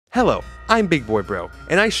Hello, I'm Big Boy Bro,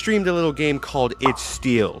 and I streamed a little game called It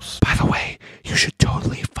Steals. By the way, you should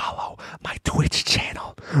totally follow my Twitch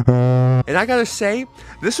channel. And I gotta say,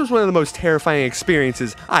 this was one of the most terrifying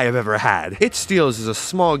experiences I have ever had. It Steals is a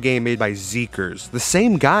small game made by Zeekers, the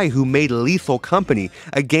same guy who made Lethal Company,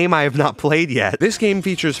 a game I have not played yet. This game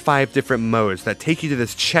features 5 different modes that take you to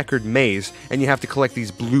this checkered maze, and you have to collect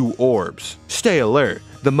these blue orbs. Stay alert.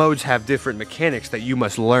 The modes have different mechanics that you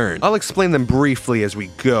must learn. I'll explain them briefly as we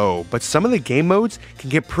go, but some of the game modes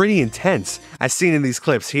can get pretty intense, as seen in these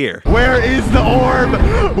clips here. Where is the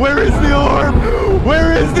orb? Where is the orb?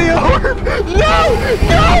 Where is the orb? No!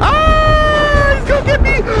 No! Ah! He's gonna get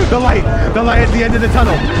me! The light at the end of the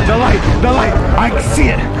tunnel. The light. I see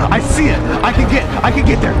it. I see it. I can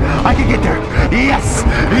get there. I can get there. Yes!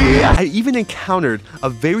 Yes! I even encountered a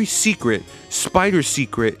very secret spider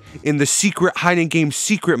secret in the secret hiding game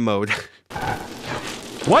secret mode.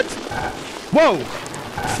 What? Whoa!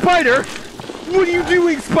 Spider? What are you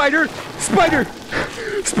doing, Spider? Spider!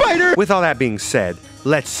 Spider! With all that being said,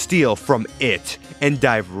 let's steal from it and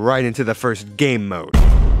dive right into the first game mode.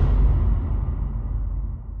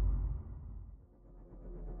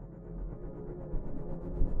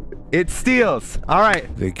 It steals. All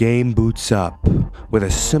right. The game boots up with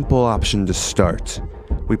a simple option to start.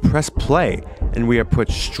 We press play, and we are put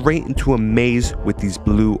straight into a maze with these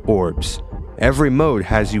blue orbs. Every mode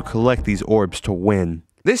has you collect these orbs to win.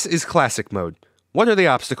 This is classic mode. What are the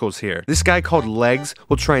obstacles here? This guy called Legs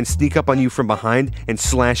will try and sneak up on you from behind and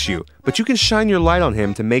slash you, but you can shine your light on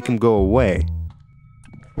him to make him go away.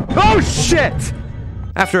 Oh shit!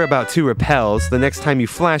 After about 2 repels, the next time you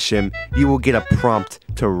flash him, you will get a prompt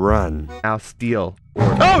to run. Now steal.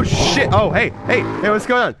 Oh shit! Oh hey, what's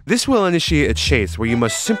going on? This will initiate a chase where you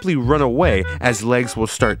must simply run away as Legs will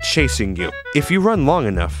start chasing you. If you run long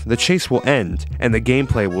enough, the chase will end, and the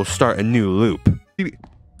gameplay will start a new loop.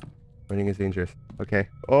 Running is dangerous. Okay.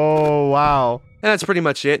 Oh wow. And that's pretty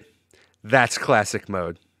much it. That's classic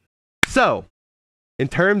mode. So, in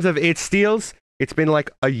terms of It Steals, it's been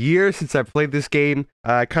like a year since I played this game.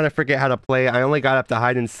 I kind of forget how to play. I only got up to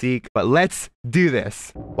hide and seek, but let's do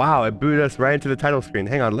this. Wow, it booted us right into the title screen.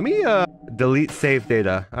 Hang on, let me delete save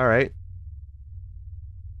data. All right.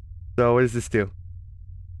 So what does this do?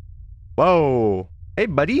 Whoa. Hey,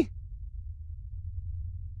 buddy.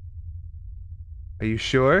 Are you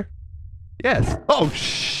sure? Yes. Oh,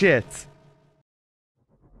 shit.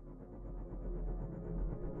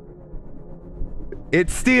 It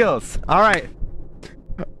steals. All right.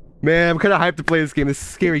 Man, I'm kind of hyped to play this game. This is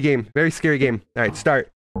a scary game. Very scary game. All right,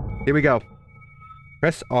 start. Here we go.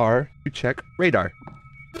 Press R to check radar.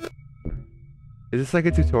 Is this like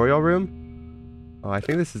a tutorial room? Oh, I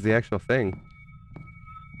think this is the actual thing.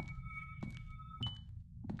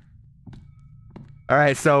 All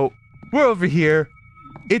right, so we're over here.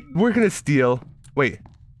 We're gonna steal. Wait.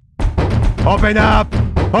 Open up!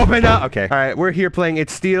 Open up! Okay. All right, we're here playing It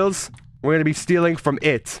Steals. We're gonna be stealing from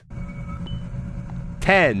it.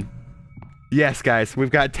 10. Yes, guys, we've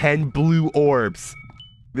got 10 blue orbs.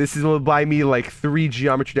 This will buy me like 3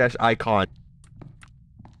 Geometry Dash icon.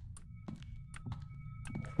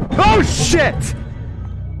 Oh shit!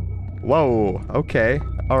 Whoa. Okay.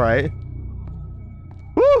 All right.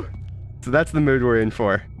 Woo! So that's the mood we're in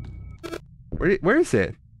for. Where is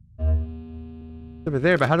it? It's over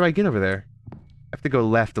there, but how do I get over there? I have to go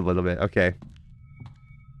left a little bit. Okay.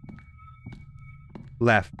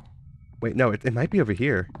 Left. Wait, no, it might be over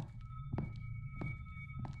here.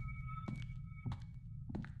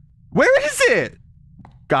 Where is it?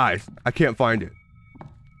 Guys, I can't find it.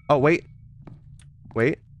 Oh, wait.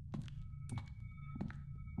 Wait.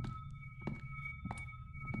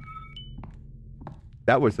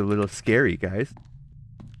 That was a little scary, guys.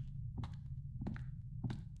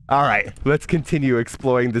 All right, let's continue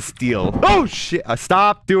exploring the steal. Oh, shit.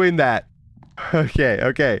 Stop doing that. Okay.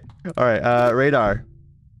 All right, radar.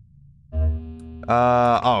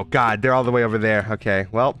 Oh, God, they're all the way over there. Okay,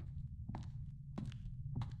 well.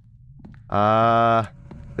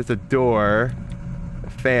 There's a door. A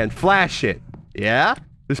fan. Flash it. Yeah?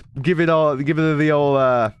 Just give it the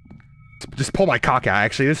old, just pull my cock out,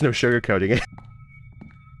 actually. There's no sugarcoating it.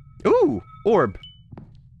 Ooh, orb.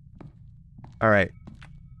 All right.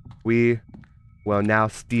 We will now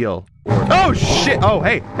steal. Oh shit! Oh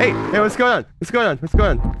hey, what's going on? What's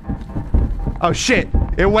going on? Oh shit!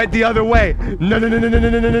 It went the other way. No!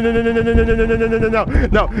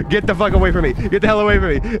 Get the fuck away from me! Get the hell away from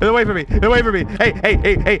me! Get away from me! Get away from me! Hey,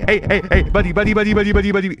 buddy!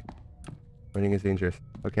 Running is dangerous.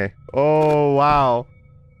 Okay. Oh wow.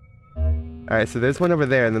 All right, so there's one over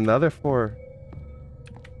there, and then the other 4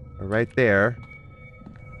 are right there.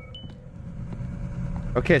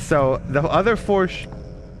 Okay, so the other four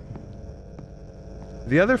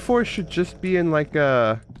should just be in like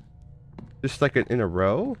a... Just like in a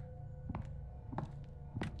row?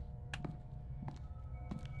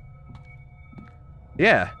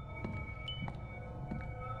 Yeah.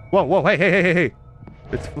 Whoa, whoa, hey, hey, hey, hey, hey.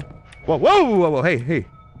 It's... Whoa, whoa, whoa, whoa, hey, hey.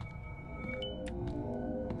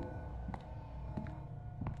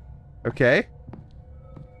 Okay.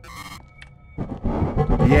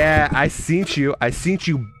 Yeah, I seen you. I seen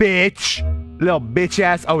you, bitch. Little bitch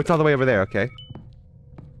ass. Oh, it's all the way over there. Okay.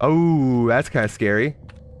 Oh, that's kind of scary.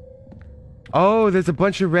 Oh, there's a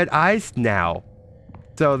bunch of red eyes now.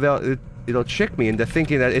 So it'll trick me into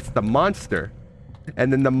thinking that it's the monster.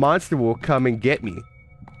 And then the monster will come and get me.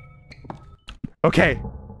 Okay.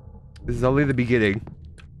 This is only the beginning.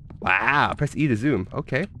 Wow. Press E to zoom.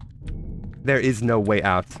 Okay. There is no way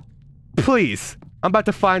out. Please. I'm about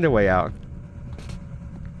to find a way out.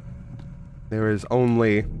 There is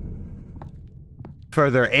only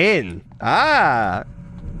further in. Ah.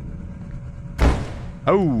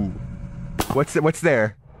 Oh. What's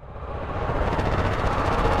there?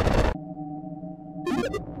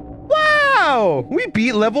 Wow! We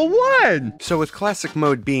beat level 1! So with classic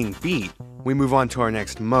mode being beat, we move on to our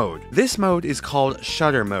next mode. This mode is called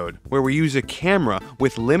Shutter Mode, where we use a camera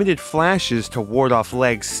with limited flashes to ward off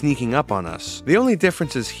legs sneaking up on us. The only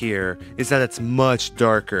differences here is that it's much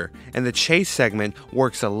darker, and the chase segment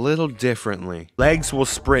works a little differently. Legs will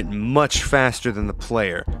sprint much faster than the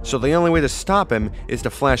player, so the only way to stop him is to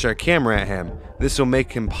flash our camera at him. This will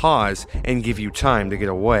make him pause and give you time to get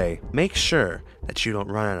away. Make sure that you don't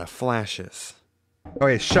run out of flashes.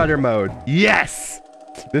 Okay, Shutter Mode. Yes!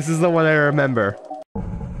 This is the one I remember.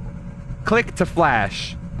 Click to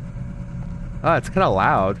flash. Oh, it's kind of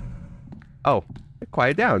loud. Oh,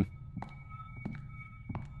 quiet down.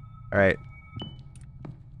 Alright.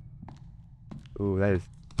 Ooh, that is...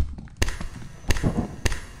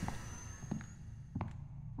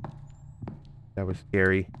 That was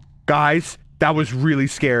scary. Guys, that was really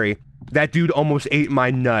scary. That dude almost ate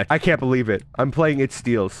my nut. I can't believe it. I'm playing It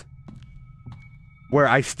Steals, where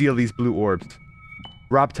I steal these blue orbs.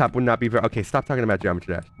 Rob Top would not be very... Okay, stop talking about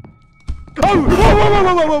Geometry Dash. Oh! Whoa, whoa,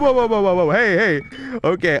 whoa, whoa, whoa, whoa, whoa, whoa, whoa, whoa, hey, hey.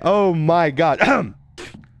 Okay, oh my god.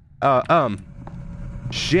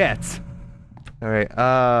 Shit. Alright,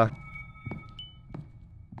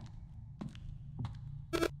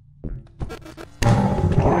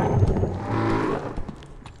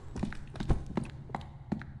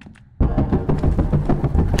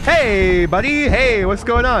 Hey, buddy! Hey, what's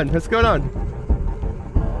going on? What's going on?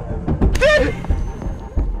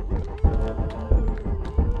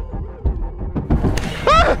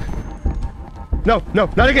 No, no,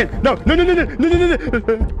 not again! No, no, no, no, no, no, no,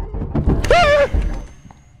 no, no. Ah!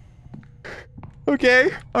 Okay,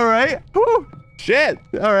 alright. Shit,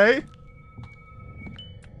 alright.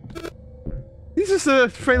 He's just a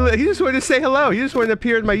friendly, he just wanted to say hello. He just wanted to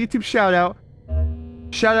appear in my YouTube shout out.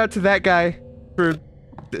 Shout out to that guy for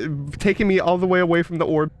taking me all the way away from the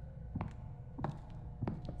orb.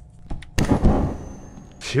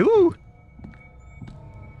 Phew.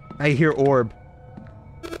 I hear orb.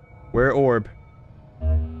 Where orb?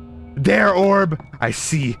 There, orb! I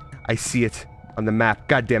see it on the map.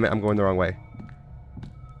 God damn it, I'm going the wrong way.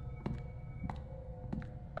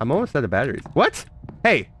 I'm almost out of batteries. What?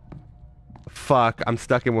 Hey! Fuck, I'm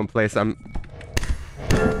stuck in one place. I'm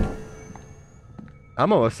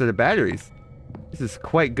almost out of batteries. This is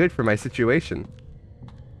quite good for my situation.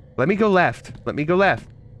 Let me go left. Let me go left.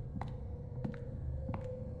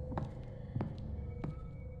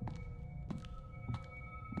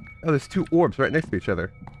 Oh, there's two orbs right next to each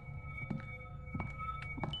other.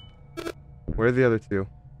 Where are the other two?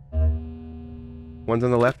 One's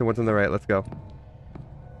on the left and one's on the right. Let's go.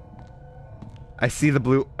 I see the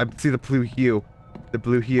blue. I see the blue hue. The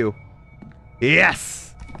blue hue.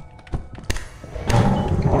 Yes!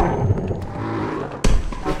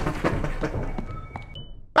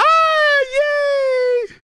 Ah! Yay!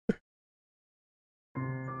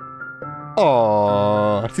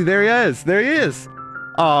 Aww. See, there he is. There he is.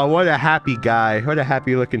 Oh, what a happy guy. What a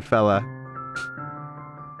happy looking fella.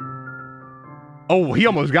 Oh, he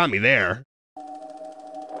almost got me there.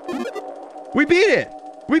 We beat it!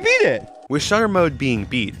 We beat it! With Shutter Mode being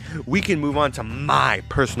beat, we can move on to my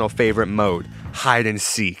personal favorite mode, Hide and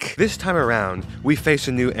Seek. This time around, we face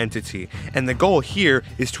a new entity, and the goal here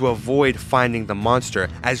is to avoid finding the monster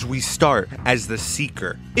as we start as the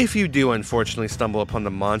Seeker. If you do unfortunately stumble upon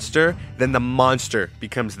the monster, then the monster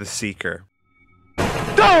becomes the Seeker.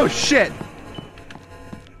 Oh shit!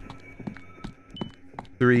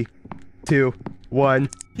 3, 2, 1.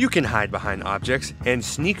 You can hide behind objects and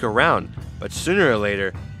sneak around, but sooner or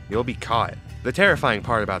later, you'll be caught. The terrifying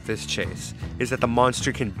part about this chase is that the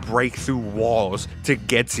monster can break through walls to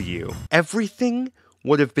get to you. Everything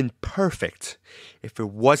would have been perfect if it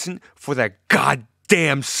wasn't for that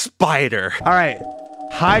goddamn spider. All right,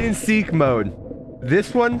 hide and seek mode.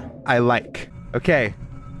 This one I like. Okay,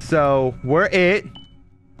 so we're it.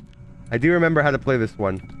 I do remember how to play this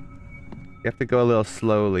one. You have to go a little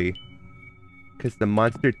slowly because the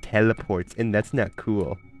monster teleports, and that's not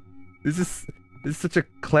cool. This is such a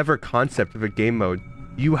clever concept of a game mode.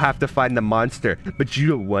 You have to find the monster, but you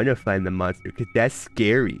don't want to find the monster because that's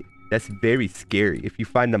scary. That's very scary if you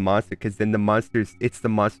find the monster, because then it's the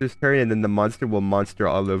monster's turn, and then the monster will monster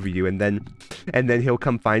all over you, and then he'll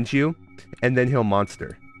come find you, and then he'll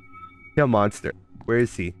monster. He'll monster. Where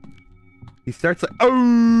is he? He starts like,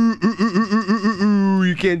 oh,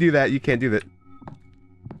 you can't do that. You can't do that.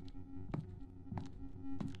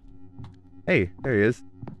 Hey, there he is.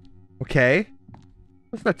 Okay.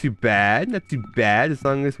 That's not too bad. Not too bad, as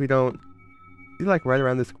long as we don't... Is he like right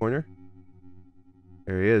around this corner?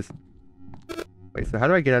 There he is. Wait, so how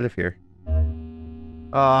do I get out of here?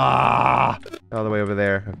 Ah! All the way over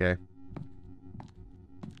there. Okay.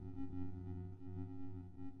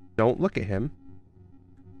 Don't look at him.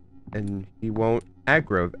 And he won't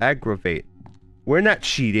aggravate. We're not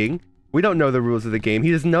cheating. We don't know the rules of the game.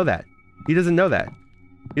 He doesn't know that. He doesn't know that.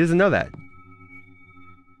 He doesn't know that.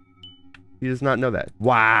 He does not know that.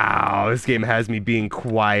 Wow, this game has me being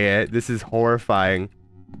quiet. This is horrifying.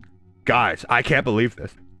 Guys, I can't believe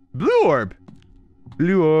this. Blue orb.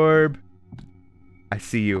 Blue orb. I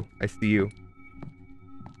see you. I see you.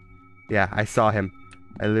 Yeah, I saw him.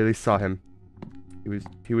 I literally saw him.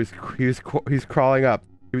 He was crawling up.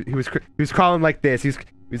 He was crawling like this. He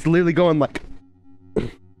was literally going like, you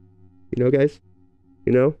know, guys?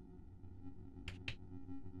 You know?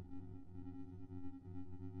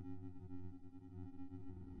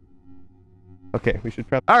 Okay, we should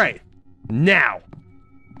probably... Alright! Now!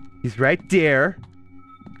 He's right there.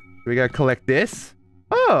 We gotta collect this.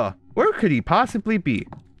 Oh! Where could he possibly be?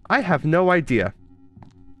 I have no idea.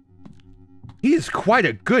 He is quite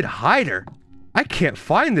a good hider. I can't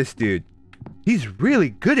find this dude. He's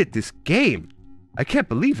really good at this game. I can't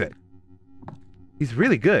believe it. He's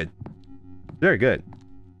really good. Very good.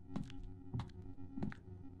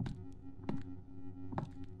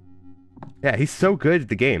 Yeah, he's so good at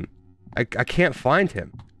the game. I can't find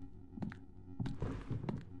him.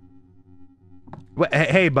 What,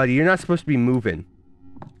 hey, buddy, you're not supposed to be moving.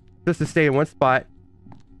 You're supposed to stay in one spot.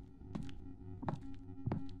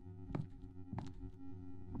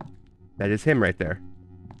 That is him right there.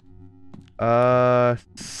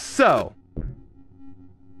 So.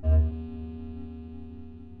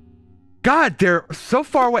 God, they're so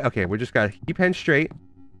far away. Okay, we just gotta keep heading straight.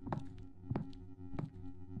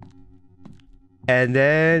 And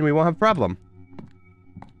then we won't have a problem.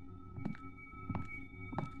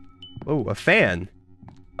 Oh, a fan.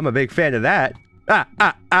 I'm a big fan of that.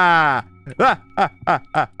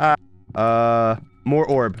 More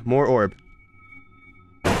orb. More orb.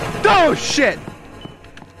 Oh, shit!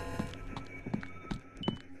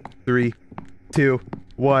 3, 2,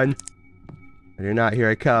 1. You're not. Here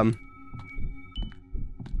I come.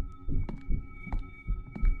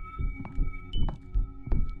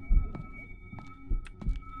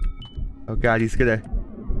 Oh god, he's gonna...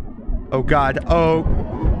 Oh god, oh...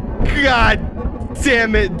 God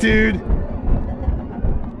damn it, dude!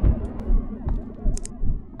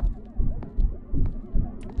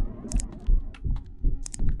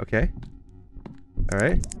 Okay.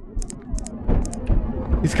 Alright.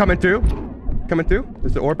 He's coming through. Coming through.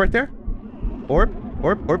 There's the orb right there. Orb.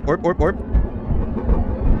 Orb, orb, orb, orb, orb.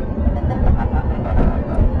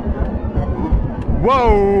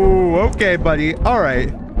 Whoa! Okay, buddy.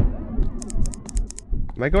 Alright.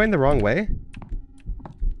 Am I going the wrong way?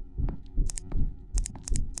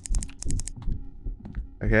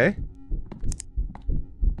 Okay.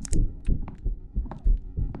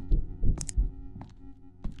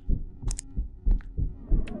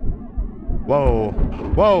 Whoa.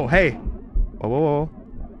 Whoa, hey. Whoa, whoa, whoa.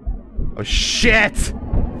 Oh, shit!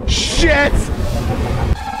 Shit!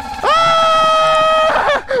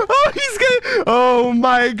 Ah! Oh, he's gonna... Oh,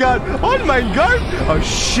 my God. On my guard? Oh,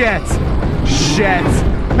 shit. Shit.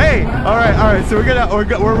 Hey, alright, so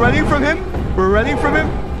we're running from him. We're running from him.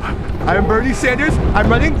 I'm Bernie Sanders. I'm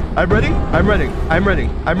running. I'm running. I'm running. I'm running.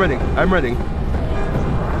 I'm running. I'm running.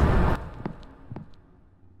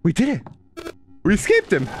 We did it. We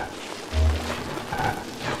escaped him.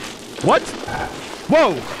 What?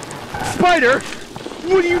 Whoa! Spider!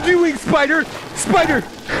 What are you doing, Spider? Spider!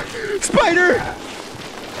 Spider!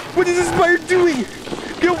 What is this spider doing?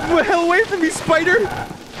 Get the hell away from me, spider!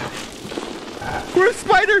 Where's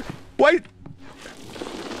Spider? Why?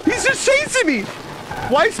 He's just chasing me!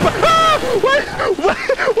 Why Spider? Ah!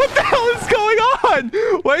 What the hell is going on?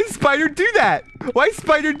 Why does Spider do that? Why does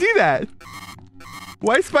Spider do that?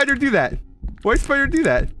 Why does Spider do that? Why does Spider do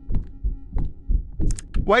that?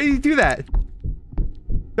 Why did he do that?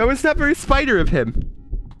 That was not very Spider of him.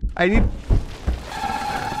 I need...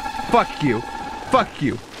 Fuck you. Fuck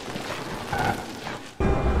you.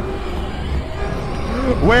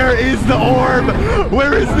 Where is the orb?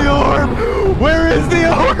 Where is the orb? Where is the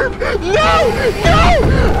orb? No! No!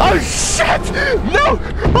 Oh shit! No!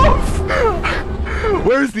 Oh!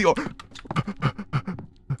 Where is the orb?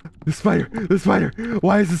 The spider! The spider!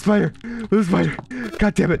 Why is the spider? The spider!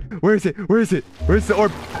 God damn it! Where is it? Where is it? Where's the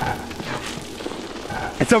orb?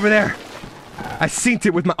 It's over there! I synced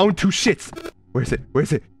it with my own two shits! Where is it? Where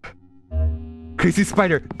is it? Crazy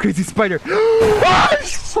spider! Crazy spider! Ah,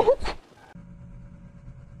 shit!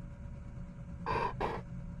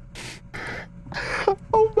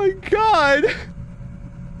 Oh my god!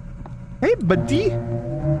 Hey, buddy!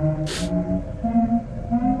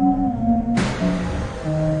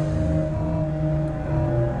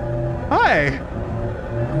 Hi!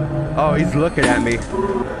 Oh, he's looking at me.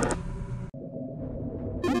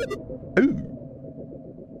 Ooh.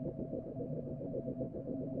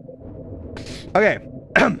 Okay.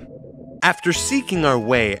 After seeking our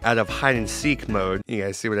way out of hide and seek mode, you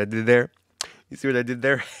guys see what I did there? You see what I did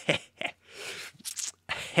there?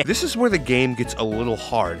 This is where the game gets a little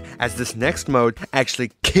hard, as this next mode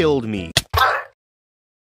actually killed me.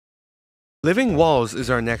 Living Walls is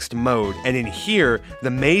our next mode, and in here, the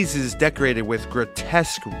maze is decorated with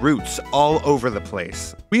grotesque roots all over the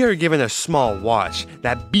place. We are given a small watch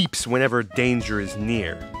that beeps whenever danger is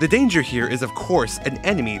near. The danger here is of course an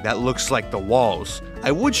enemy that looks like the walls.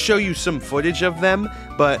 I would show you some footage of them,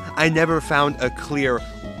 but I never found a clear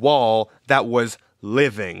wall that was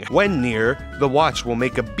living. When near, the watch will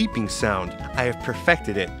make a beeping sound. I have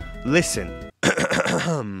perfected it. Listen.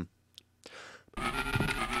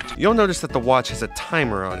 You'll notice that the watch has a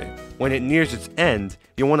timer on it. When it nears its end,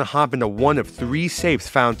 you'll want to hop into one of 3 safes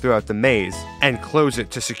found throughout the maze and close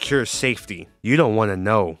it to secure safety. You don't want to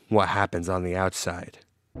know what happens on the outside.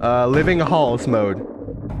 Living Halls mode.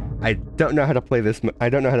 I don't know how to play this. I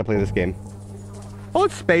don't know how to play this game.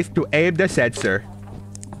 Hold space to aim the sensor.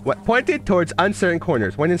 What pointed towards uncertain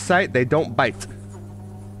corners. When in sight, they don't bite.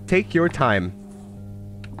 Take your time.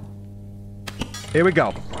 Here we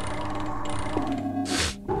go.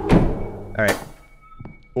 Alright.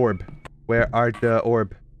 Orb. Where are the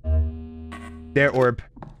orb? There, orb.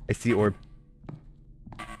 I see orb.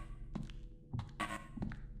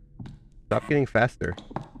 Stop getting faster.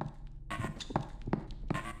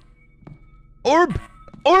 Orb!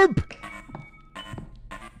 Orb!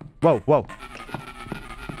 Whoa, whoa.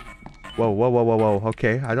 Whoa, whoa, whoa, whoa, whoa.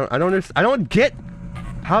 Okay, I don't get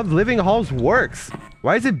how Living Halls works.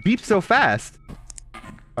 Why does it beep so fast?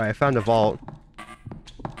 Alright, I found a vault.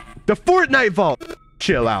 The Fortnite vault!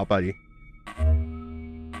 Chill out, buddy.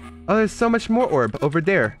 Oh, there's so much more orb over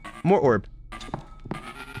there. More orb.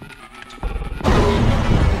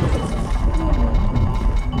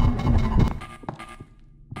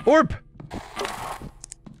 Orb!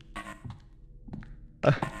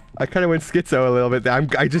 I kind of went schizo a little bit.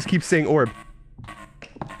 I just keep saying orb.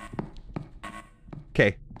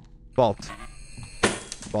 Okay. Vault.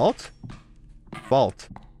 Vault? Vault.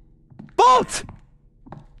 Vault!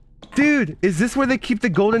 Dude, is this where they keep the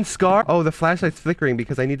golden scar? Oh, the flashlight's flickering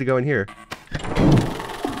because I need to go in here.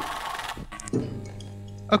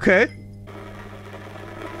 Okay.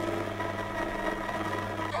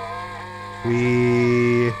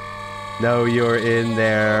 We know you're in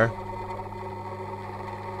there.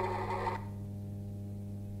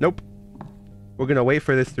 Nope. We're gonna wait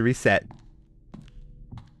for this to reset.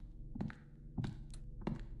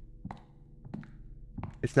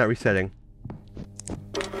 It's not resetting.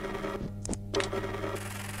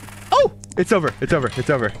 Oh! It's over. It's over. It's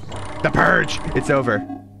over. The purge! It's over.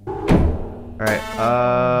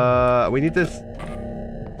 Alright, we need this.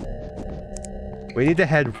 We need to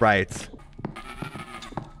head right.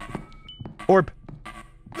 Orb.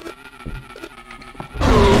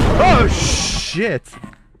 Oh, shit!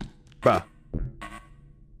 Bruh.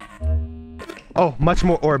 Oh, much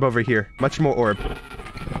more orb over here. Much more orb.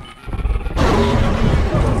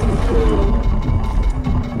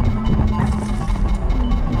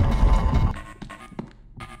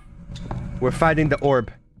 We're fighting the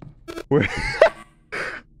orb. We're...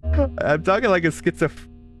 I'm talking like a schizo...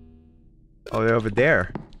 Oh, they're over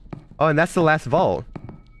there. Oh, and that's the last vault.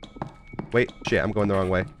 Wait, shit, I'm going the wrong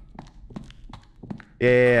way.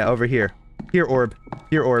 Yeah, over here. Here, orb.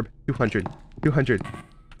 Here, orb. 200. 200.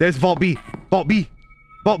 There's Vault B. Vault B.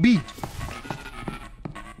 Vault B.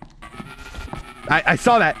 I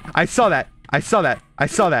saw that. I saw that. I saw that. I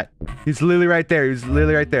saw that. He's literally right there. He's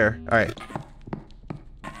literally right there. All right.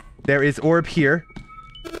 There is orb here.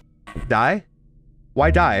 Die?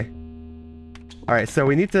 Why die? All right, so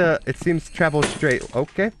we need to, it seems, travel straight.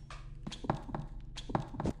 Okay.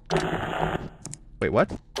 Wait,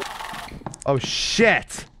 what? Oh,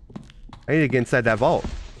 shit. I need to get inside that vault.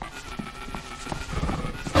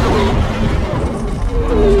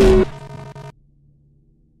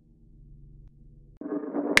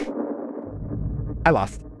 I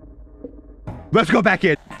lost. Let's go back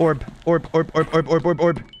in. Orb, orb, orb, orb, orb, orb, orb,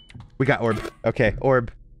 orb. We got orb. Okay,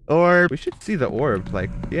 orb. Orb. We should see the orb.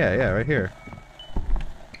 Like, yeah, right here.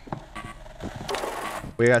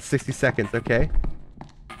 We got 60 seconds. Okay.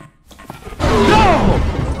 No!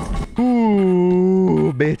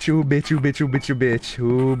 Ooh, bitch, ooh, bitch, ooh, bitch, ooh, bitch, ooh, bitch,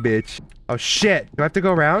 ooh, bitch. Oh, shit. Do I have to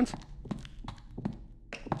go around?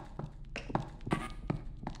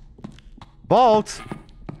 Vault!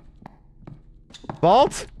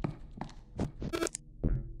 Vault?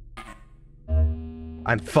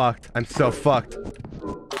 I'm fucked. I'm so fucked.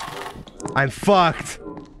 I'm fucked.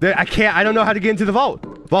 I can't. I don't know how to get into the vault.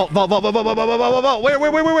 Vault, vault, vault, vault, vault, vault, vault, vault, vault. Where?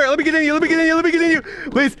 Let me get in you. Let me get in you. Let me get in you.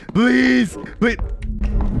 Please, please, please.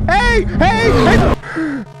 Hey, hey,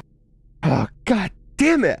 hey. Oh, god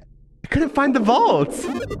damn it. I couldn't find the vault.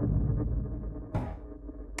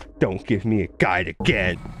 Don't give me a guide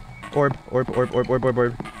again. Orb, orb, orb, orb, orb, orb,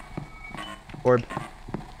 orb. Orb.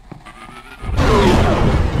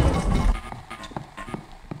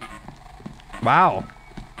 Wow.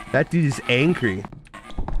 That dude is angry.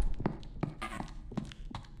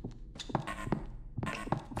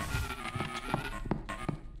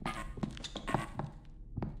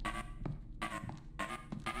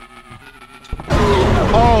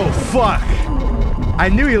 Oh fuck! I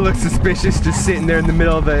knew he looked suspicious just sitting there in the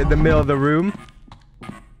middle of the room.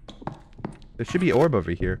 There should be orb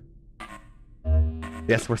over here.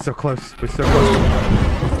 Yes, we're so close. We're so close.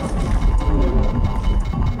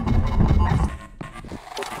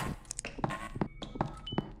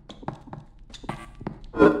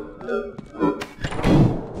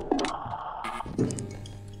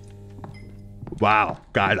 Wow,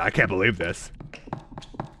 God, I can't believe this.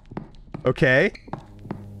 Okay.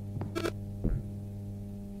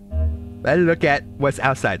 Let's look at what's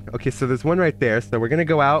outside. Okay, so there's one right there. So we're gonna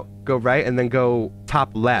go out, go right, and then go top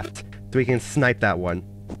left. So we can snipe that one.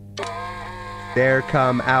 There,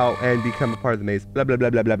 come out, and become a part of the maze. Blah, blah, blah,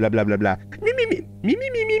 blah, blah, blah, blah, blah, blah. Me, me, me, me, me,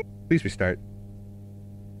 me, me. Please restart.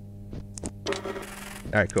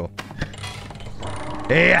 Alright, cool.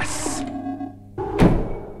 Yes!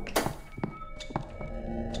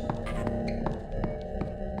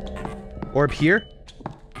 Orb here.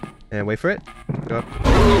 And wait for it. Go up.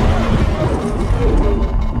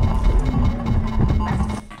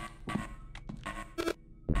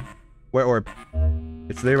 Where orb?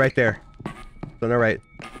 It's there right there. It's on the right.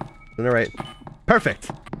 It's on the right.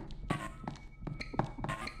 Perfect!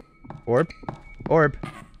 Orb. Orb.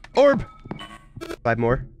 Orb! 5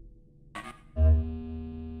 more.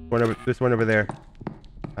 This one over there.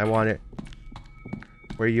 I want it.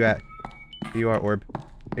 Where are you at? Here you are, orb.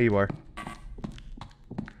 Here you are.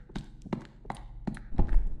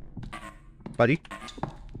 Buddy.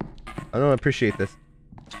 I don't appreciate this.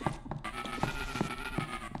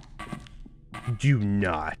 Do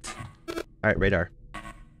not. Alright, radar.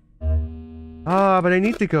 Oh, but I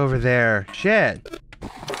need to go over there. Shit.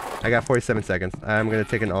 I got 47 seconds. I'm gonna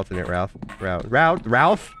take an alternate route.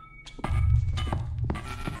 Ralph?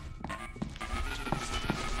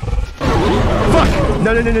 Fuck!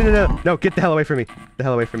 No, no, no, no, no, no. No, get the hell away from me. Get the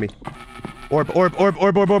hell away from me. Orb, orb, orb,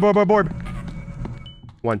 orb, orb, orb, orb, orb, orb.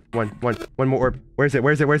 One more orb. Where is it?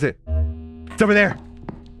 Where is it? Where is it? It's over there.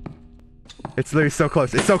 It's literally so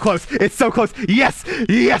close. It's so close. It's so close. Yes!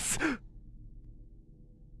 Yes!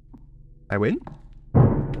 I win?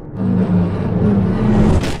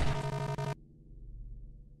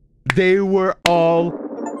 They were all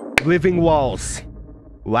living walls.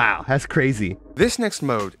 Wow, that's crazy. This next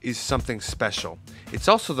mode is something special. It's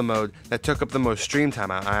also the mode that took up the most stream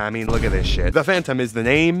time. I mean, look at this shit. The Phantom is the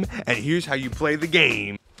name, and here's how you play the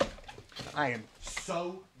game. I am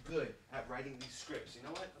so good at writing these scripts. You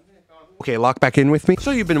know what? Okay, lock back in with me.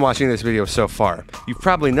 So you've been watching this video so far. You've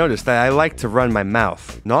probably noticed that I like to run my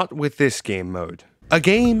mouth. Not with this game mode. A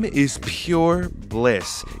game is pure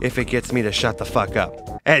bliss if it gets me to shut the fuck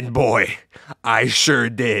up. And boy, I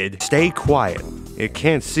sure did. Stay quiet it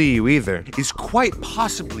can't see you either, is quite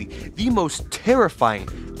possibly the most terrifying,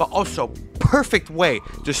 but also perfect way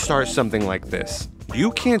to start something like this.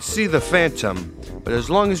 You can't see the phantom, but as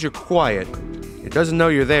long as you're quiet, it doesn't know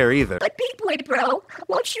you're there either. But big boy bro,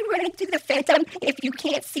 won't you run into the phantom if you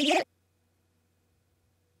can't see it?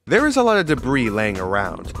 There is a lot of debris laying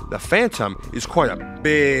around. The phantom is quite a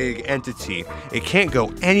big entity. It can't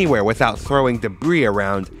go anywhere without throwing debris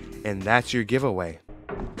around, and that's your giveaway.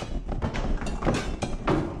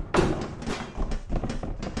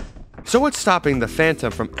 So what's stopping the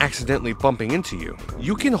phantom from accidentally bumping into you?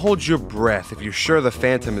 You can hold your breath if you're sure the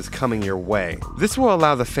phantom is coming your way. This will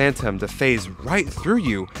allow the phantom to phase right through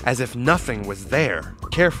you as if nothing was there.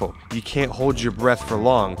 Careful, you can't hold your breath for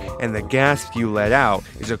long, and the gasp you let out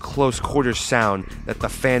is a close quarter sound that the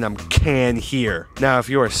phantom can hear. Now if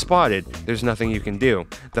you are spotted, there's nothing you can do.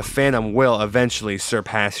 The phantom will eventually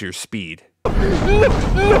surpass your speed.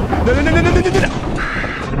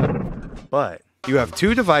 But you have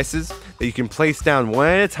two devices that you can place down one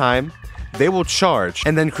at a time. They will charge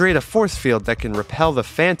and then create a force field that can repel the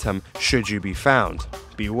phantom should you be found.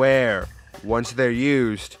 Beware, once they're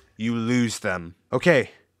used, you lose them. Okay,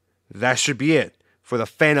 that should be it for the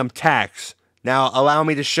phantom tax. Now allow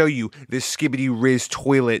me to show you this Skibbity Riz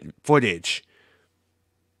toilet footage.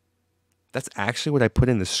 That's actually what I put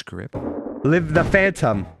in the script. Live the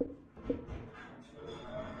phantom.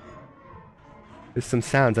 There's some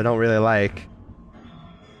sounds I don't really like.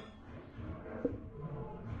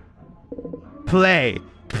 Play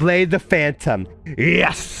the phantom.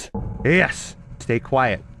 Yes, yes. Stay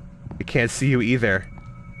quiet. It can't see you either.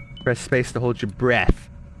 Press space to hold your breath.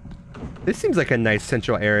 This seems like a nice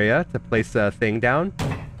central area to place a thing down.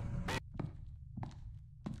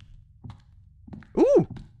 Ooh!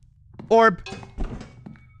 Orb!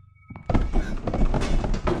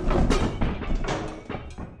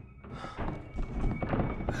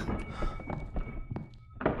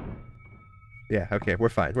 Yeah, okay, we're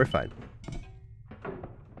fine, we're fine.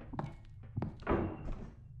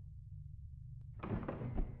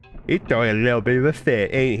 He's throwing a little bit of a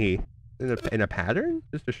fit, ain't he? In a pattern?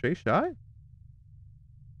 Just a straight shot?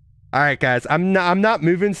 Alright guys, I'm not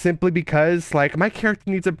moving simply because, like, my character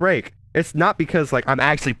needs a break. It's not because, like, I'm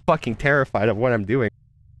actually fucking terrified of what I'm doing.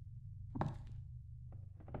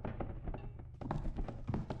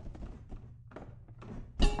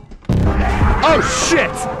 Oh shit!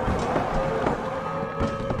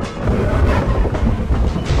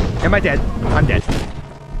 Am I dead? I'm dead.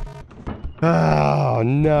 Oh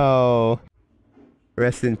no.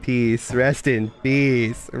 Rest in peace. Rest in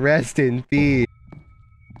peace. Rest in peace.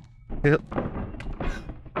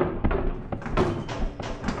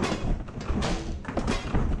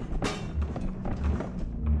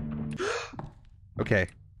 Okay.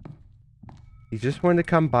 He just wanted to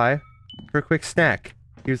come by for a quick snack.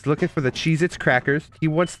 He was looking for the Cheez-Its crackers. He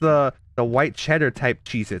wants the white cheddar type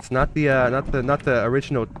Cheez-Its, not the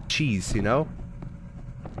original cheese, you know?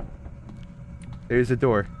 There's a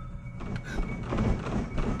door.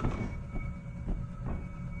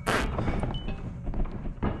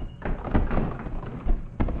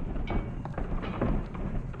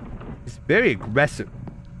 He's very aggressive.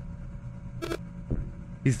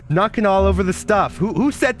 He's knocking all over the stuff.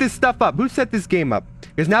 Who set this stuff up? Who set this game up?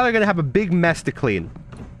 Because now they're gonna have a big mess to clean.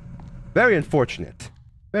 Very unfortunate.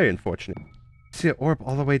 Very unfortunate. See an orb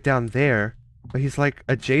all the way down there, but he's like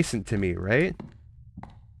adjacent to me, right?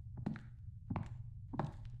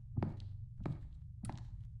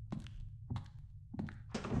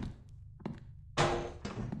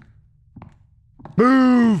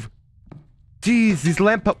 Move! Jeez, these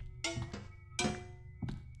lamp po-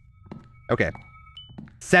 Okay.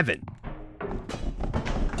 7.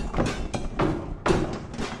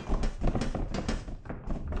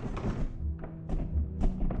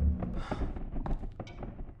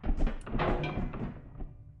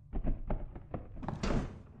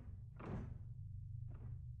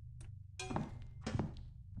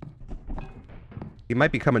 He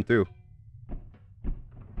might be coming through.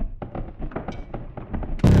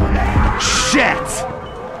 Shit!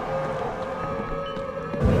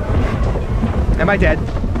 Am I dead?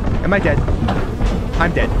 Am I dead?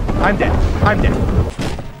 I'm dead. I'm dead. I'm dead.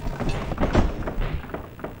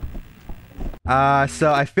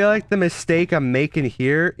 So I feel like the mistake I'm making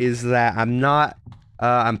here is that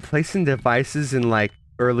I'm placing devices in like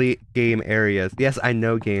early game areas. Yes, I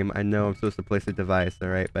know game. I know I'm supposed to place a device,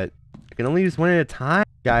 alright, but I can only use one at a time.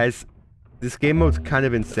 Guys, this game mode's kind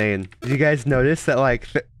of insane. Did you guys notice that like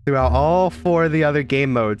throughout all 4 of the other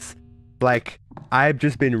game modes, like I've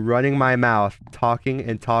just been running my mouth, talking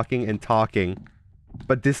and talking and talking,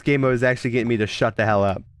 but this game mode is actually getting me to shut the hell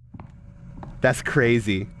up. That's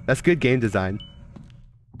crazy. That's good game design.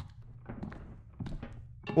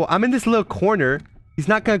 Well, I'm in this little corner. He's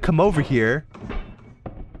not gonna come over here.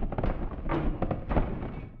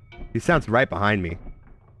 He sounds right behind me.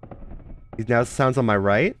 He now sounds on my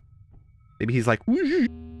right. Maybe he's like,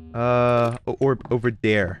 or over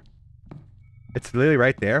there. It's literally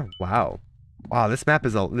right there. Wow. Wow, this map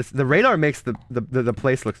is the radar makes the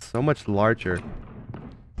place look so much larger.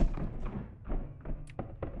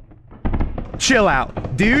 Chill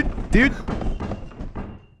out, dude.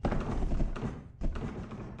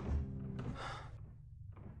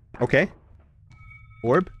 Okay.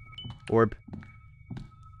 Orb.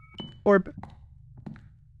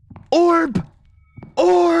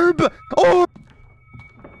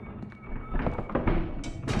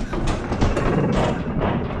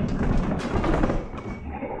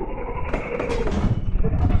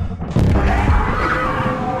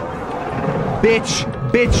 Bitch,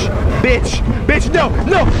 no,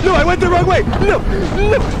 I went the wrong way. No.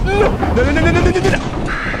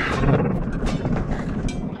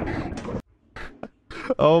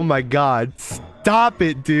 Oh my god, stop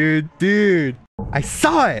it, dude. I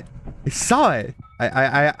saw it.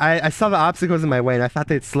 I saw the obstacles in my way and I thought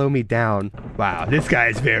they'd slow me down. Wow, this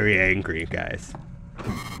guy's very angry, guys.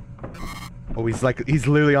 Oh, he's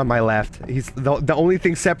literally on my left. He's the only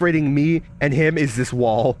thing separating me and him is this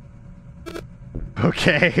wall.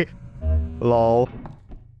 Okay. Lol.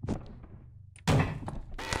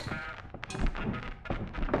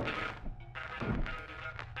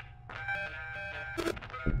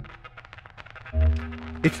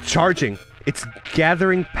 It's charging. It's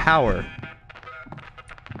gathering power.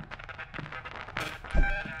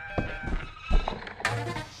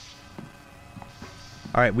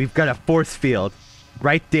 Alright, we've got a force field.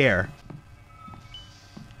 Right there.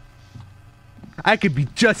 I could be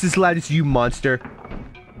just as loud as you, monster.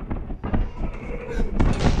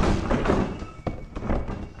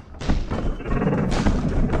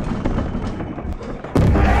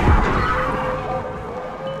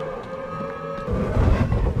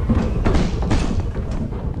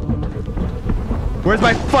 Where's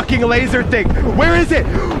my fucking laser thing? Where is it?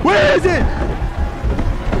 Where is it?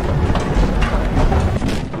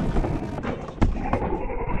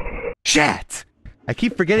 Shit! I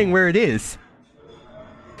keep forgetting where it is.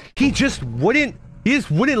 He just wouldn't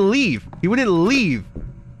leave. He wouldn't leave.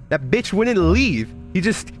 That bitch wouldn't leave. He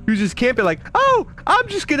was just camping like, oh, I'm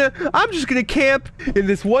just gonna camp in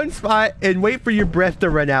this one spot and wait for your breath to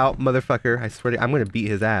run out, motherfucker. I swear to, I'm gonna beat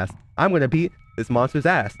his ass. I'm gonna beat this monster's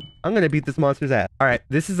ass. I'm gonna beat this monster's ass. All right,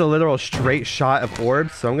 this is a literal straight shot of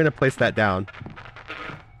orbs, so I'm gonna place that down.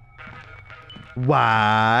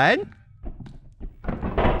 One.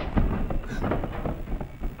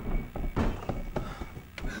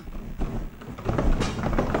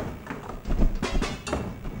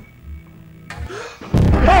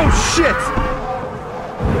 Oh shit!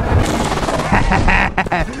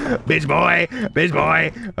 Bitch boy.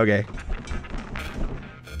 Okay.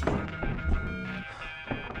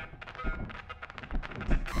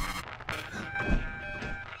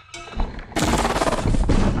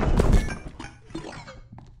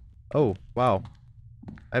 Oh, wow.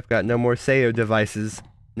 I've got no more Sayo devices.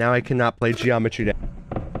 Now I cannot play Geometry Dash.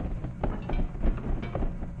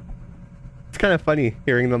 It's kind of funny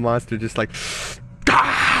hearing the monster just like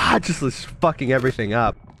just fucking everything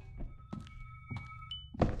up.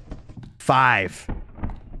 5.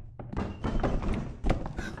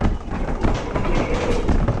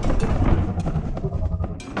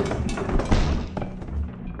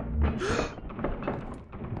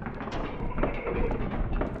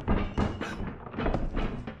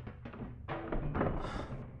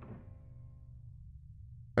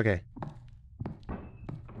 Okay.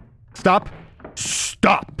 Stop.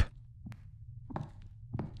 Stop.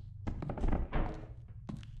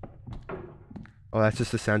 Oh, that's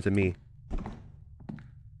just the sounds of me.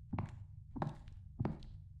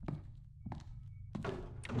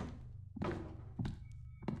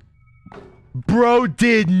 Bro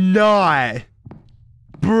did not.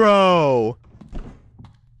 Bro.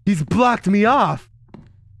 He's blocked me off.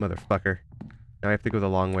 Motherfucker. Now I have to go the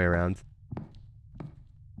long way around.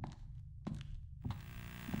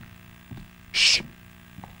 Shh.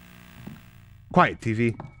 Quiet,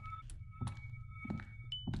 TV.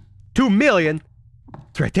 2 million?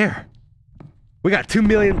 It's right there. We got 2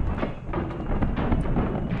 million.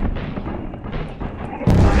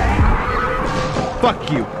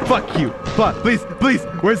 Fuck you. Fuck you. Fuck. Please. Please.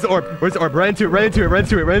 Where's the orb? Where's the orb? Run into it. Run into it. Run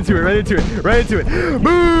into it. Run into it. Run into it. Run into it.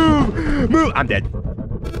 Move. Move. I'm dead.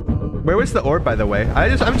 Where was the orb, by the way?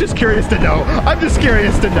 I'm just curious to know. I'm just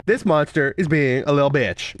curious to know. This monster is being a little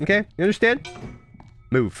bitch. Okay? You understand?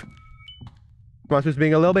 Move. This monster's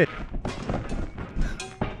being a little bitch.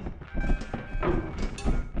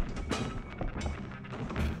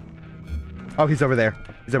 Oh, he's over there.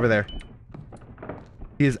 He's over there.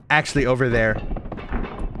 He is actually over there.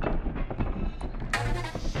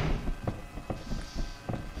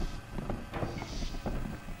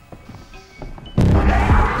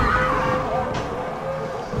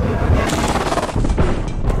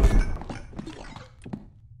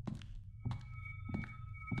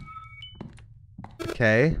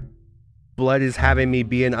 Okay. Blood is having me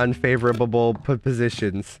be in unfavorable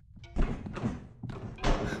positions.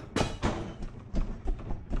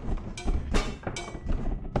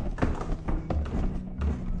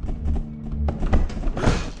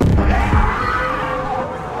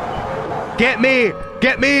 Get me!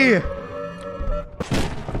 Get me!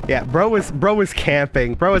 Yeah, bro was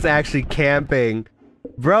camping. Bro was actually camping.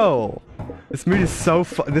 Bro, this mode is so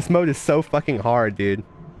fucking hard, dude.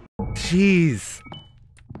 Jeez.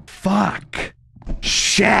 Fuck.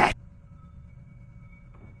 Shit.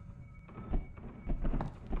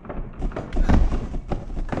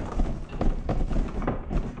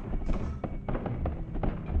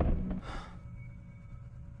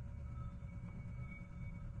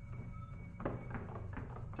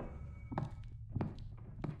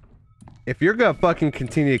 If you're gonna fucking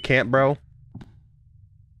continue to camp, bro.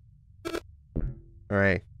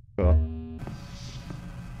 Alright, cool.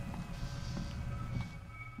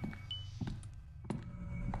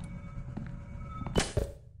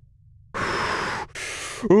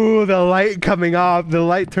 Ooh, the light coming off, the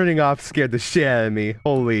light turning off scared the shit out of me.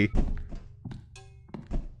 Holy.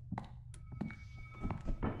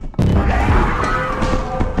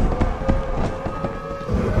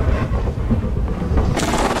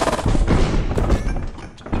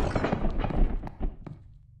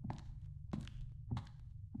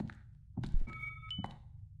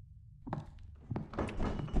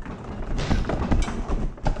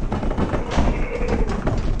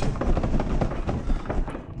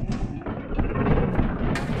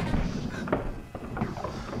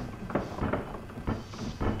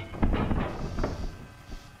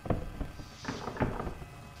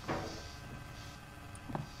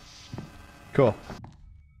 Cool.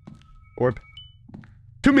 Orb.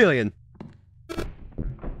 2 million.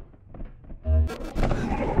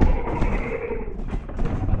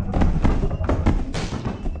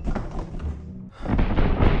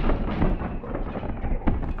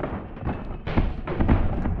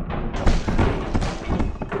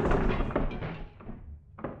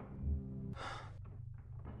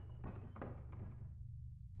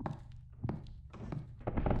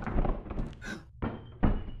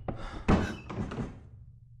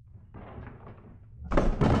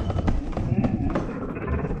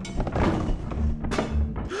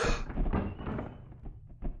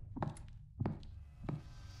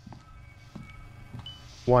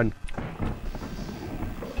 One.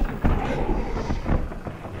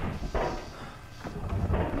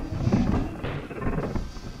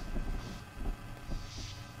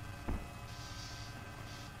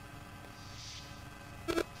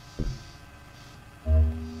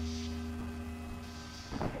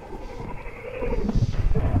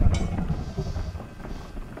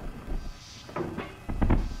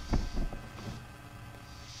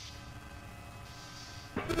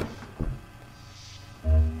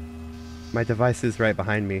 My device is right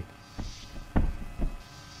behind me.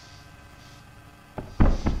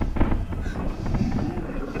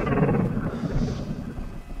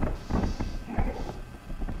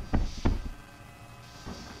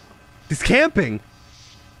 He's camping!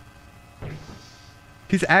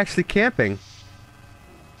 He's actually camping.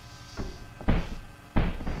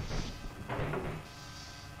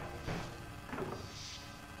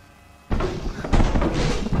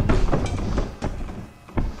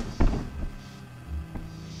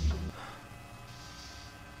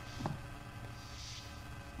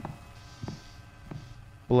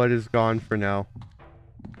 Blood is gone for now.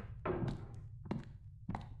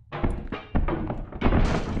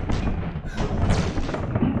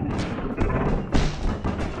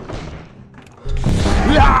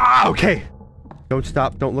 Ah, okay. Don't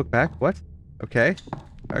stop. Don't look back. What? Okay.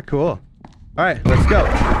 Alright, cool. Alright, let's go.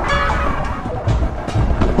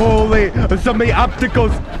 Holy, so many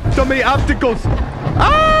obstacles. So many obstacles.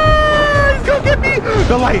 Ah, he's gonna get me.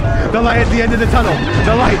 The light at the end of the tunnel.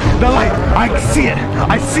 The light. I see it.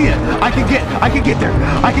 I see it. I can get there.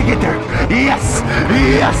 I can get there. Yes.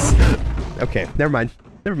 Okay, never mind.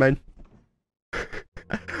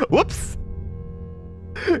 Whoops.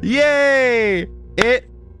 Yay! It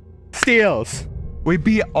steals. We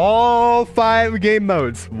beat all 5 game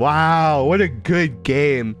modes. Wow, what a good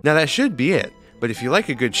game. Now that should be it. But if you like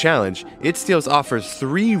a good challenge, It Steals offers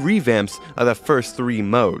 3 revamps of the first 3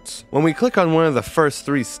 modes. When we click on one of the first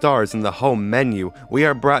 3 stars in the home menu, we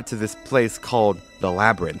are brought to this place called the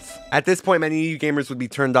Labyrinth. At this point, many of you gamers would be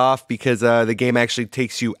turned off because the game actually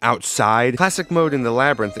takes you outside. Classic mode in the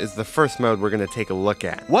Labyrinth is the first mode we're going to take a look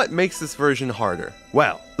at. What makes this version harder?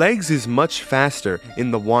 Well, Legs is much faster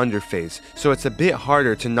in the wander phase, so it's a bit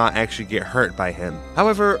harder to not actually get hurt by him.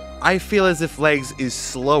 However, I feel as if Legs is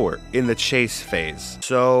slower in the chase phase.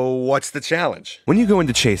 So what's the challenge? When you go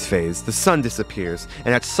into chase phase, the sun disappears,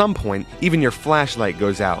 and at some point, even your flashlight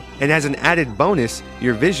goes out. And as an added bonus,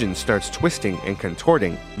 your vision starts twisting and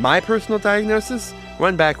contorting. My personal diagnosis?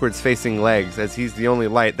 Run backwards facing Legs, as he's the only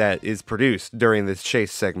light that is produced during this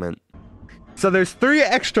chase segment. So there's 3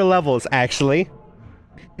 extra levels, actually.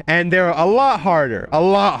 And they're a lot harder. A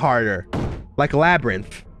lot harder. Like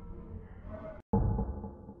Labyrinth.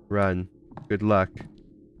 Run. Good luck.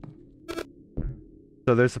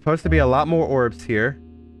 So there's supposed to be a lot more orbs here.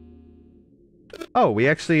 Oh, we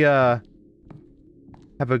actually, have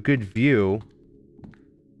a good view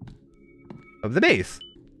of the base.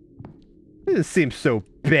 Doesn't seem so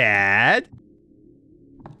bad.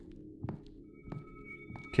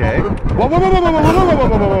 Okay. Whoa, whoa, whoa, whoa, whoa, whoa, whoa,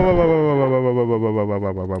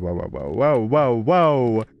 whoa,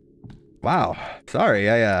 whoa. Wow. Sorry,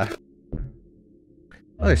 I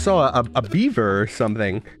saw a beaver or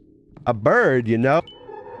something. A bird, you know?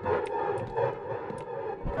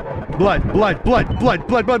 Blood, blood, blood, blood,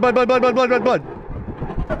 blood, blood, blood, blood, blood, blood, blood, blood, blood.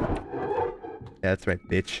 Yeah, that's right,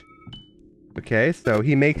 bitch. Okay, so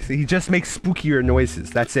he just makes spookier noises.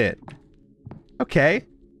 That's it. Okay.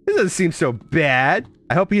 This doesn't seem so bad.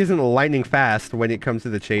 I hope he isn't lightning fast when it comes to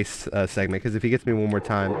the chase segment, because if he gets me one more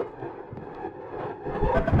time...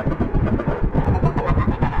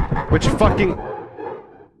 Which fucking...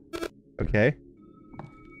 Okay.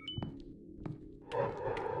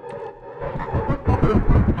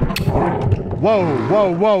 Whoa,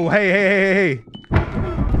 whoa, whoa, hey, hey, hey, hey.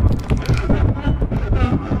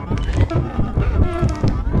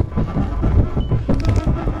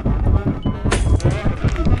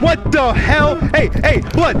 What the hell? Hey, hey,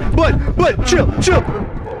 blood, blood, blood, chill, chill.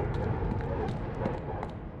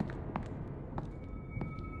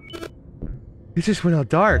 It just went out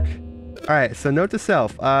dark. Alright, so note to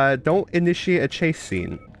self, don't initiate a chase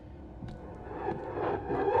scene.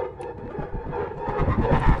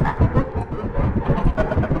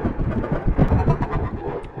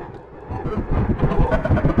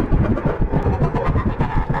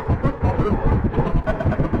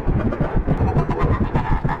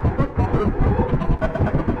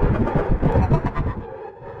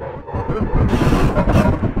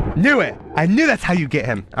 Knew it! I knew that's how you get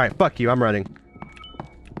him. Alright, fuck you, I'm running.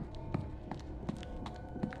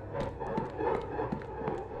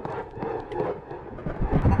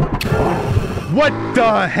 What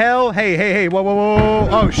the hell? Hey, hey, hey, whoa, whoa, whoa, whoa.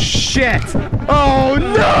 Oh, shit! Oh,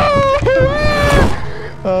 no!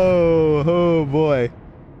 Oh boy.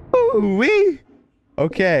 Ooh-wee!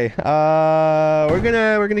 Okay, we're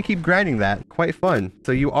gonna keep grinding that. Quite fun.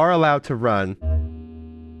 So you are allowed to run.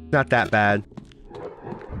 Not that bad.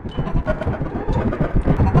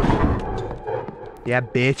 Yeah,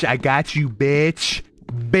 bitch, I got you, bitch.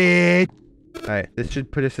 Bitch. Alright, this should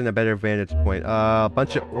put us in a better vantage point. A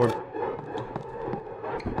bunch of orb.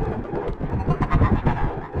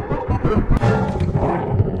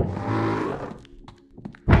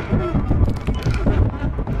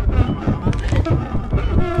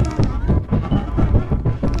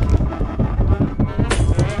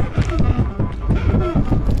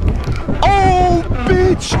 Oh,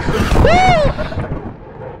 bitch!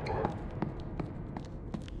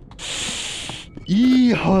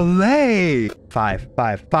 Yee-hole! 5,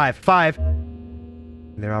 5, 5, 5.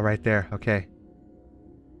 They're all right there. Okay.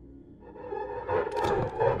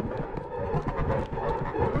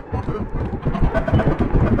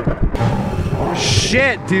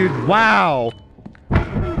 Shit, dude. Wow.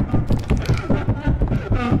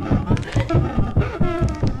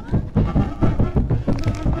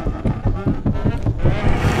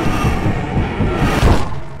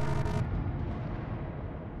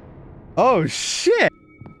 Oh, shit.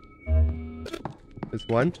 There's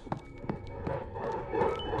one.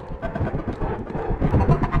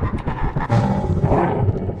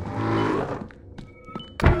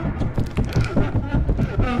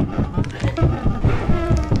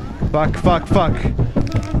 Fuck, fuck, fuck.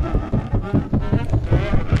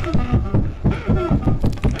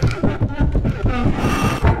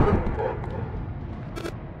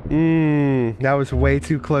 That was way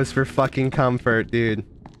too close for fucking comfort, dude.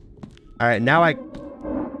 Alright, now I...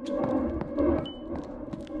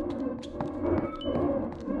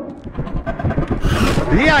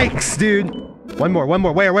 Yikes, dude! One more. Where?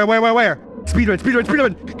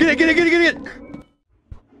 Speedrun! Get it!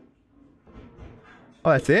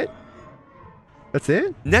 Oh, that's it? That's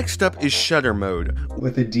it? Next up is shutter mode.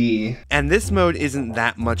 With a D. And this mode isn't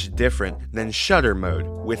that much different than shutter mode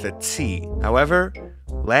with a T. However,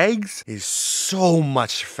 legs is so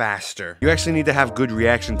much faster. You actually need to have good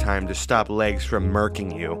reaction time to stop legs from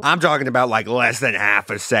murking you. I'm talking about like less than half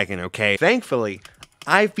a second, okay? Thankfully,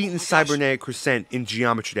 I've beaten Cybernetic Crescent in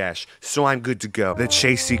Geometry Dash, so I'm good to go. The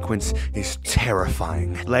chase sequence is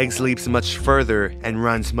terrifying. Legs leaps much further and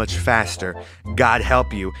runs much faster. God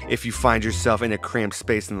help you if you find yourself in a cramped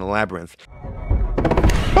space in the labyrinth,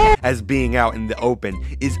 as being out in the open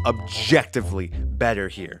is objectively better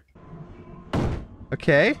here.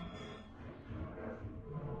 Okay.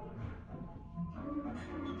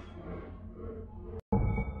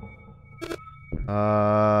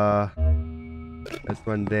 There's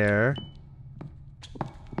one there.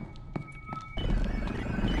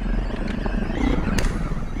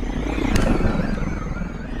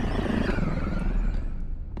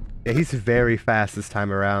 Yeah, he's very fast this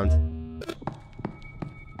time around.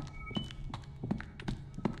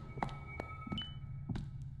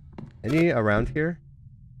 Any around here?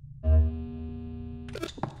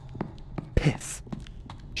 Piss.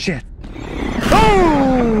 Shit.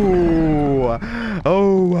 Oh!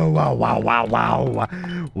 Oh, wow.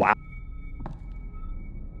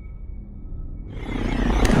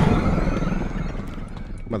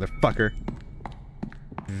 Motherfucker.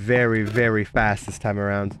 Very, very fast this time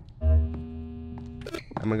around.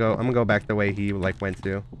 I'm gonna go back the way he like went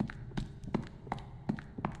to.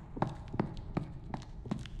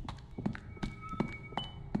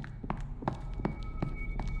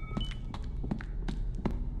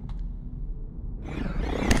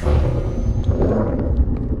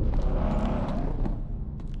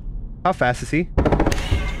 How fast is he?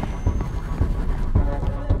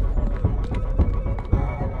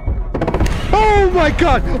 Oh my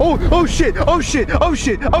god! Oh shit! Ah! Oh shit!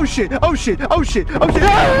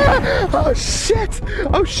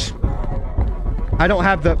 I don't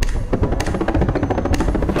have the...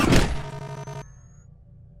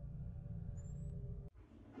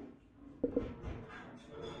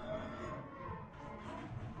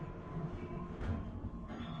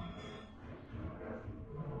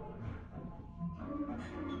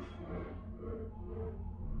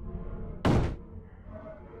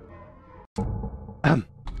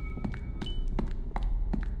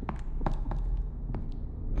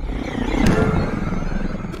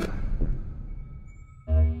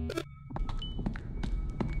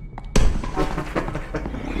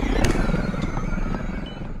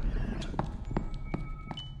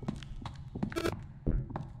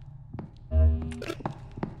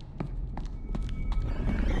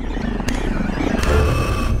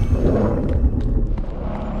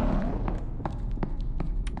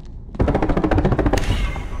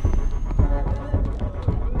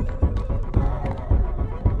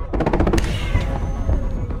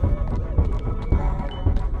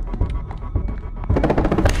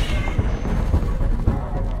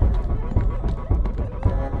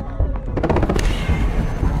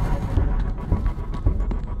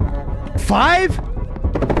 Five?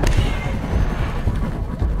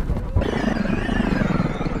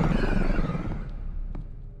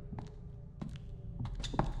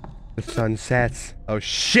 The sun sets. Oh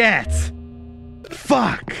shit!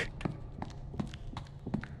 Fuck!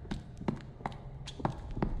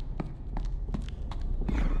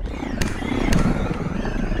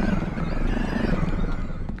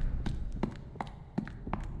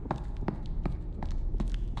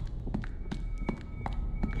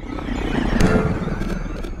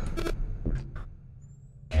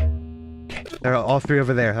 They're all three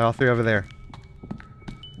over there. They're all three over there.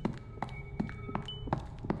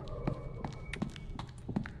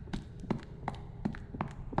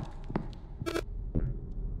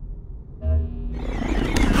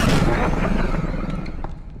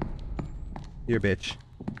 You're a bitch.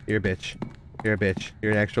 You're a bitch. You're a bitch.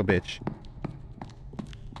 You're an actual bitch.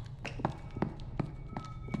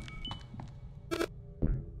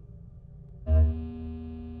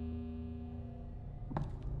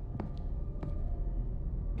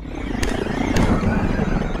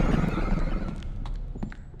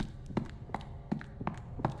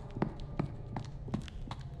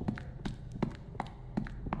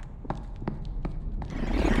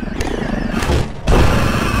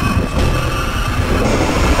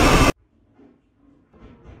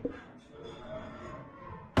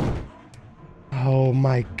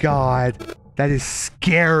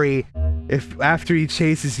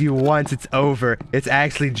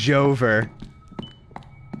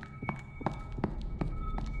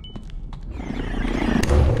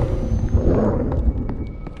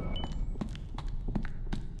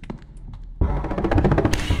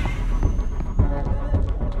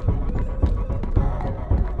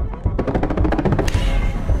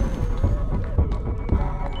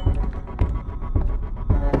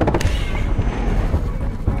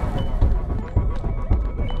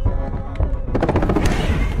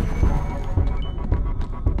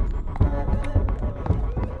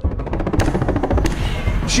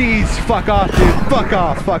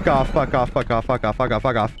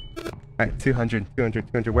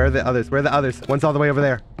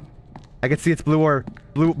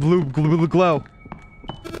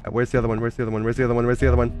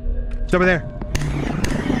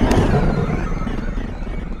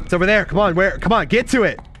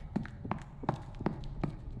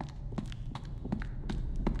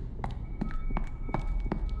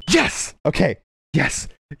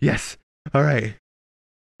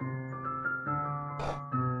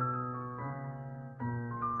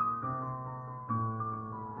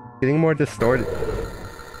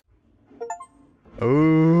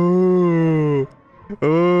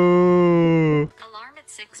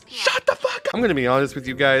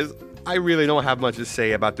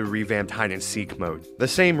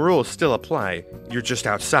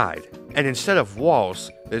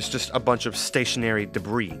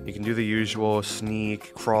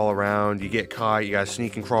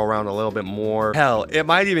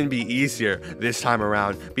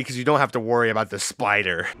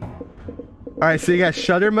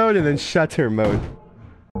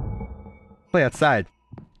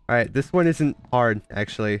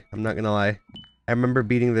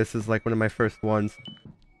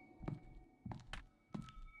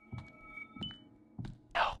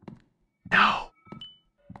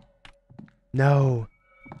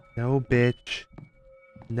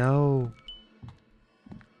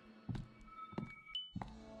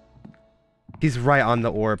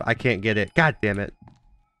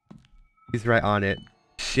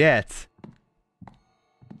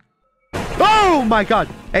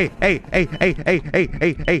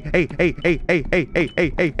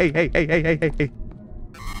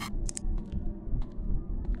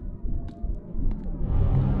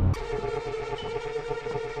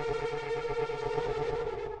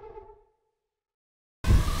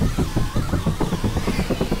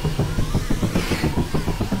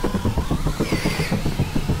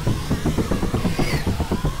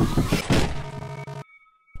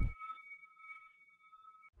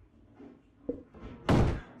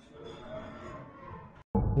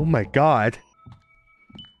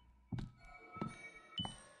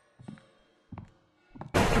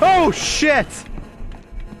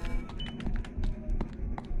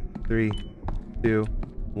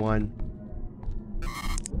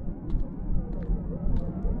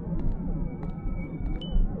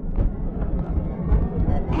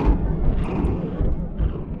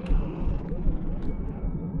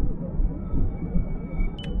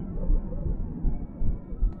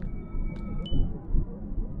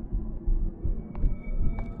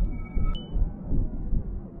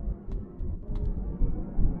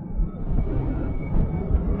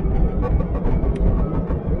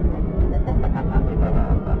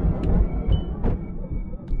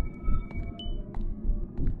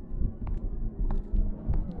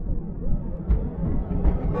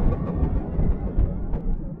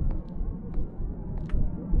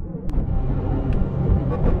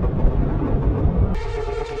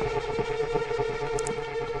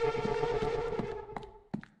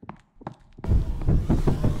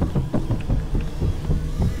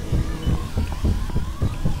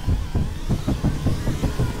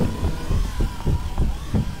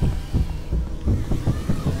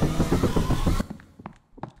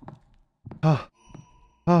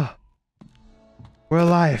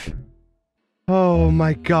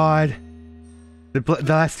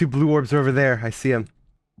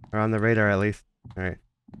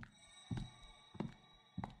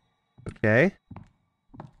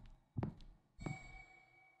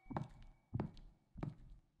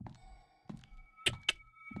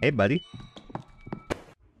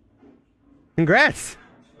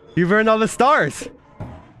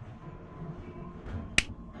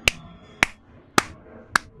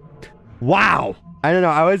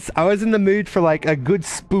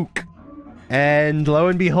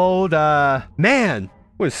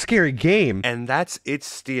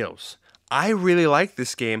 I really like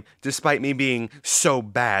this game despite me being so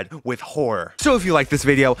bad with horror. So if you like this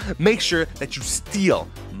video, make sure that you steal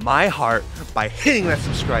my heart by hitting that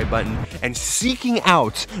subscribe button and seeking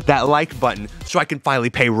out that like button so I can finally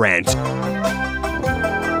pay rent.